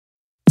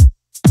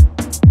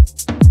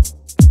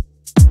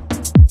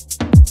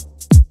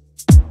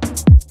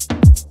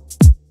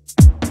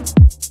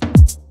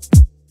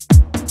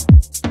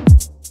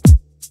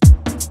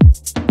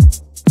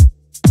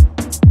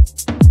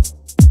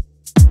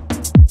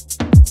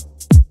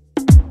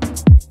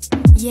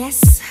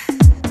Yes,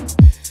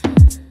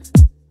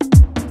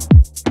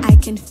 I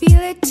can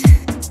feel it.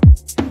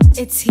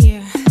 It's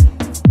here.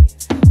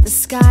 The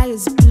sky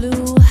is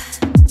blue,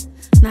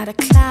 not a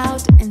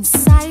cloud in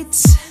sight.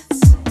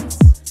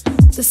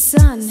 The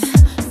sun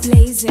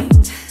blazing,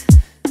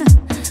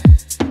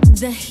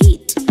 the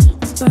heat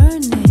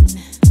burning.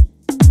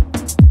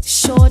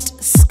 Short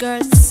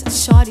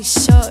skirts, shorty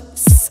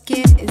shorts,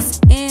 skin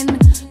is in.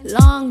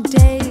 Long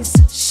days,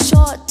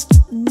 short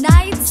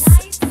nights.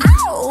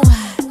 Ow!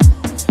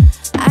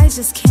 I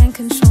just can't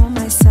control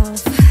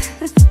myself.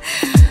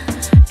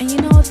 And you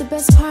know what the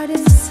best part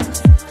is?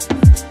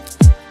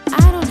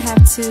 I don't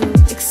have to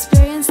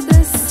experience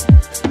this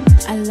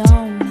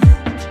alone.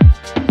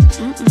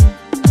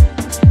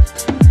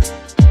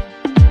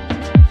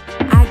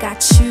 I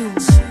got you.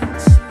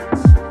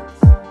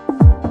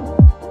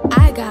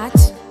 I got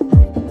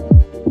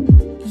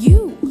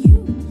you.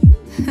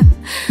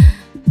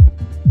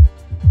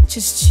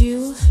 Just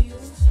you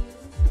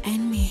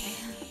and me.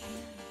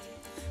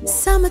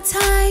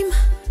 Summertime,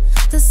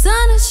 the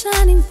sun is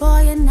shining,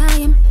 boy, and I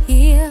am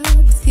here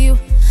with you.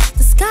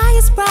 The sky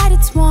is bright,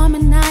 it's warm,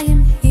 and I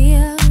am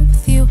here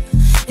with you.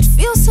 It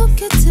feels so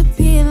good to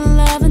be in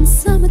love in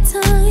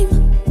summertime.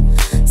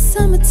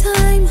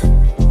 Summertime,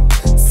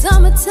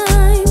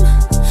 summertime.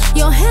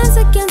 Your hands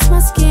against my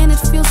skin, it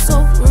feels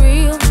so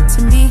real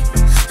to me.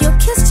 Your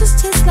kiss just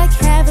tastes like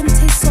heaven,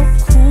 tastes so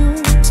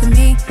cool to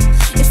me.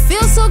 It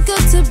feels so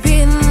good to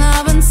be in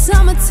love in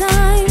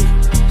summertime.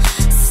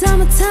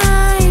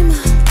 Summertime,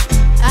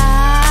 I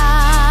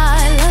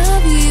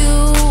love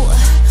you.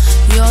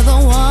 You're the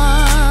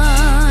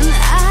one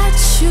I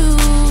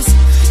choose.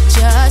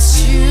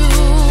 Just you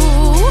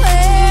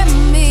and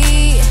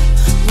me.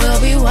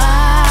 We'll be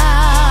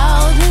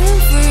wild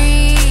and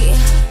free.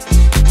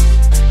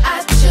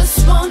 I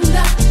just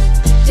wanna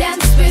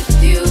dance with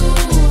you.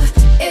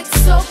 It's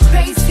so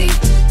crazy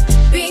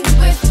being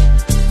with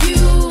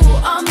you.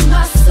 I'm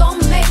my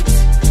soulmate.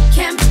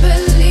 Can't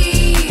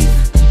believe.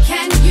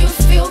 Can you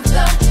feel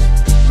the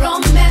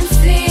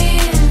romance in?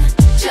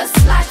 Just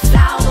like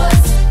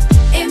flowers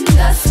in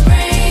the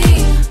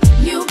spring.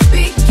 New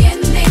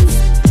beginnings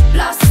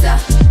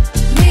blossoming.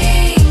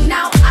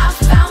 Now I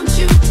found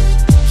you.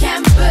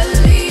 Can't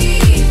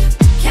believe.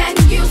 Can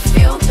you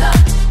feel the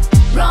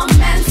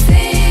romance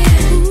in?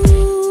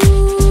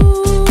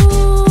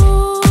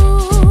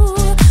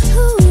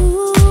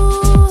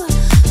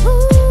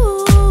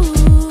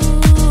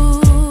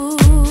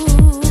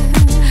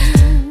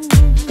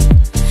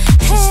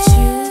 Just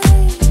you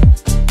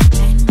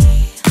and me.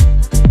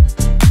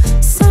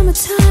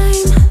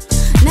 Summertime,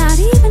 not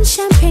even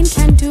champagne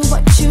can do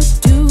what you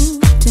do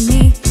to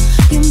me.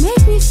 You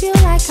make me feel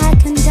like I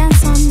can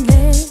dance on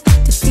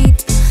little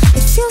feet.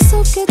 It feels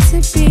so good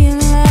to be in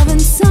love in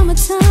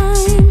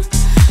summertime.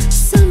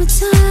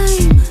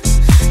 Summertime,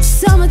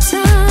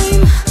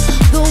 summertime.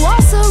 The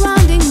walls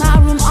surrounding my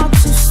room are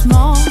too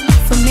small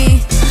for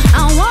me.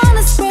 I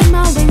wanna spread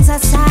my wings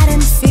outside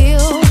and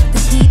feel the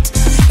heat.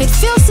 It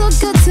feels so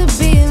good to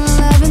be in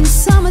love in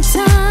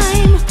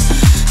summertime.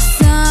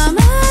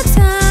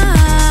 Summertime.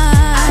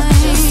 I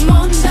just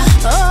wanna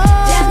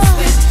dance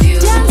with you.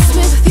 Dance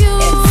with you.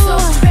 It's so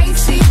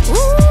crazy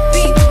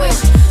being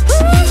with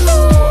you.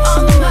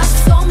 I'm my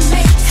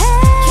soulmate.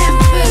 Can't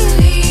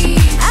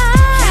believe.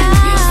 Can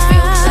you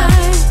feel the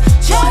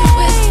joy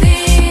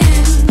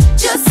within?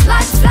 Just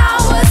like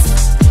flowers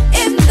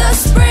in the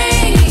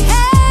spring.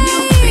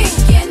 New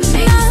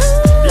beginnings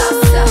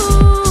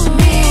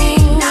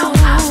blossoming. Now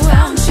I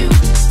found you.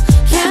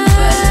 Can't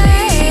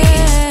believe.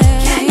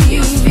 Can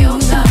you feel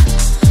the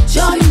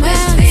joy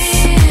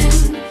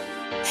within?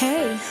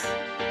 Hey,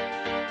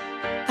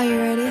 are you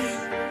ready?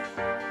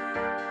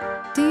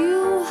 Do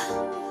you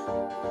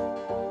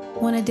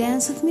wanna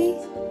dance with me?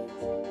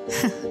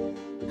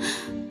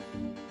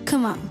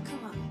 Come on.